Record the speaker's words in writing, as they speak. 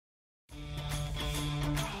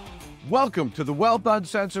Welcome to the Wealth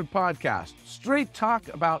Uncensored podcast, straight talk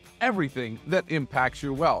about everything that impacts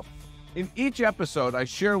your wealth. In each episode, I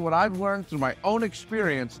share what I've learned through my own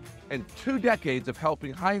experience and 2 decades of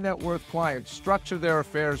helping high net worth clients structure their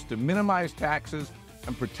affairs to minimize taxes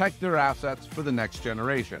and protect their assets for the next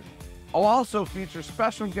generation. I'll also feature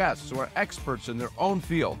special guests who are experts in their own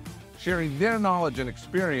field, sharing their knowledge and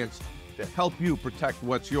experience to help you protect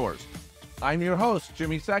what's yours. I'm your host,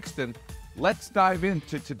 Jimmy Sexton. Let's dive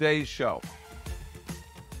into today's show.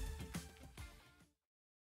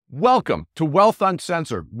 Welcome to Wealth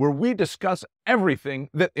Uncensored, where we discuss everything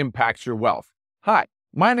that impacts your wealth. Hi,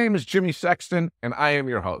 my name is Jimmy Sexton, and I am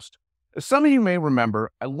your host. As some of you may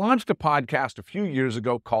remember, I launched a podcast a few years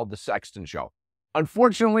ago called The Sexton Show.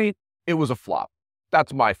 Unfortunately, it was a flop.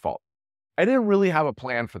 That's my fault. I didn't really have a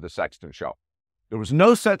plan for The Sexton Show. There was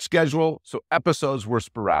no set schedule, so episodes were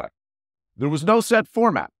sporadic. There was no set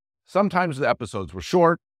format. Sometimes the episodes were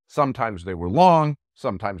short, sometimes they were long,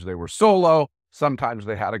 sometimes they were solo, sometimes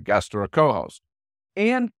they had a guest or a co-host.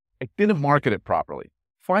 And I didn't market it properly.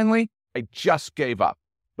 Finally, I just gave up.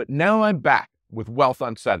 But now I'm back with Wealth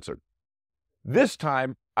Uncensored. This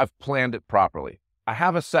time, I've planned it properly. I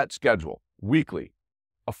have a set schedule, weekly,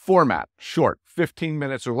 a format, short, 15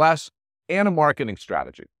 minutes or less, and a marketing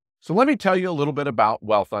strategy. So let me tell you a little bit about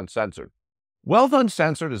Wealth Uncensored. Wealth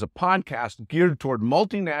Uncensored is a podcast geared toward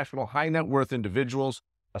multinational high net worth individuals,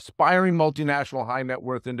 aspiring multinational high net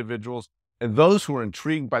worth individuals, and those who are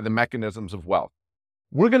intrigued by the mechanisms of wealth.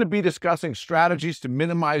 We're going to be discussing strategies to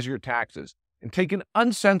minimize your taxes and take an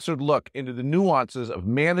uncensored look into the nuances of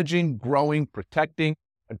managing, growing, protecting,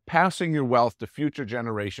 and passing your wealth to future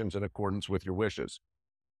generations in accordance with your wishes.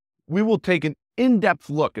 We will take an in-depth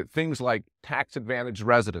look at things like tax-advantaged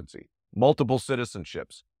residency, multiple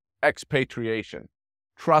citizenships, expatriation,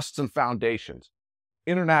 trusts and foundations,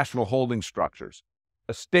 international holding structures,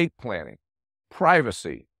 estate planning,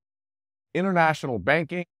 privacy, international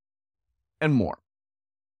banking, and more.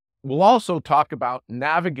 We'll also talk about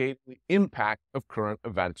navigating the impact of current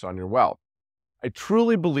events on your wealth. I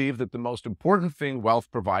truly believe that the most important thing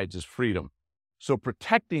wealth provides is freedom, so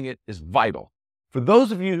protecting it is vital. For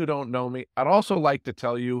those of you who don't know me, I'd also like to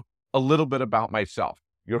tell you a little bit about myself,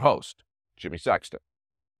 your host, Jimmy Sexton.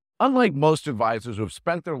 Unlike most advisors who have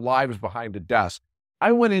spent their lives behind a desk,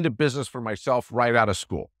 I went into business for myself right out of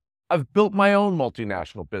school. I've built my own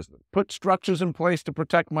multinational business, put structures in place to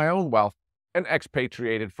protect my own wealth, and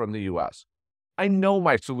expatriated from the U.S. I know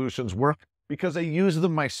my solutions work because I use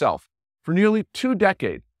them myself. For nearly 2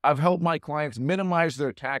 decades, I've helped my clients minimize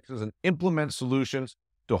their taxes and implement solutions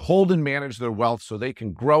to hold and manage their wealth so they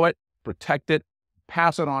can grow it, protect it,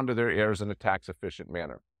 pass it on to their heirs in a tax-efficient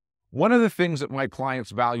manner. One of the things that my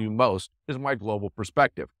clients value most is my global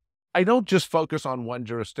perspective. I don't just focus on one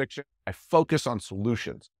jurisdiction, I focus on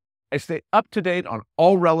solutions. I stay up to date on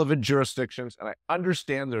all relevant jurisdictions, and I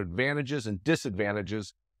understand their advantages and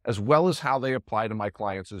disadvantages, as well as how they apply to my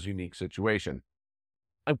clients' unique situation.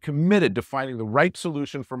 I'm committed to finding the right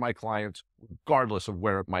solution for my clients, regardless of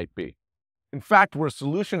where it might be. In fact, where a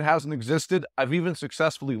solution hasn't existed, I've even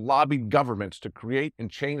successfully lobbied governments to create and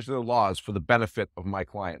change their laws for the benefit of my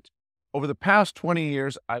clients. Over the past 20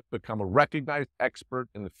 years, I've become a recognized expert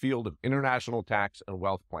in the field of international tax and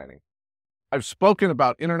wealth planning. I've spoken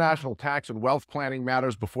about international tax and wealth planning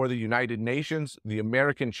matters before the United Nations, the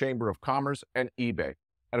American Chamber of Commerce, and eBay,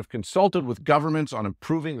 and have consulted with governments on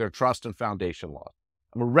improving their trust and foundation laws.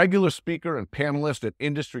 I'm a regular speaker and panelist at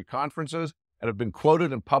industry conferences and have been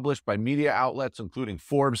quoted and published by media outlets including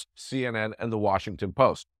Forbes, CNN, and The Washington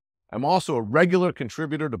Post. I'm also a regular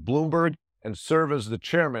contributor to Bloomberg and serve as the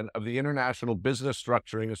chairman of the International Business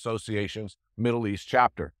Structuring Association's Middle East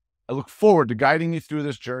chapter. I look forward to guiding you through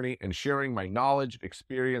this journey and sharing my knowledge,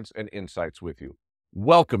 experience, and insights with you.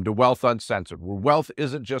 Welcome to Wealth Uncensored, where wealth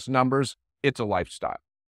isn't just numbers, it's a lifestyle.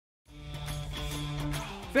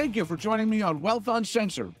 Thank you for joining me on Wealth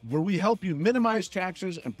Uncensored, where we help you minimize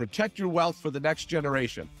taxes and protect your wealth for the next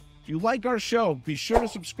generation. If you like our show, be sure to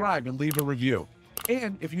subscribe and leave a review.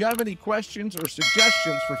 And if you have any questions or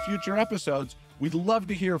suggestions for future episodes, we'd love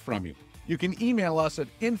to hear from you. You can email us at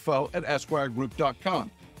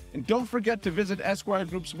info@esquiregroup.com. And don't forget to visit Esquire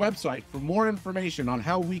Group's website for more information on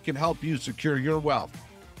how we can help you secure your wealth.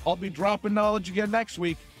 I'll be dropping knowledge again next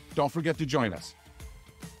week. Don't forget to join us.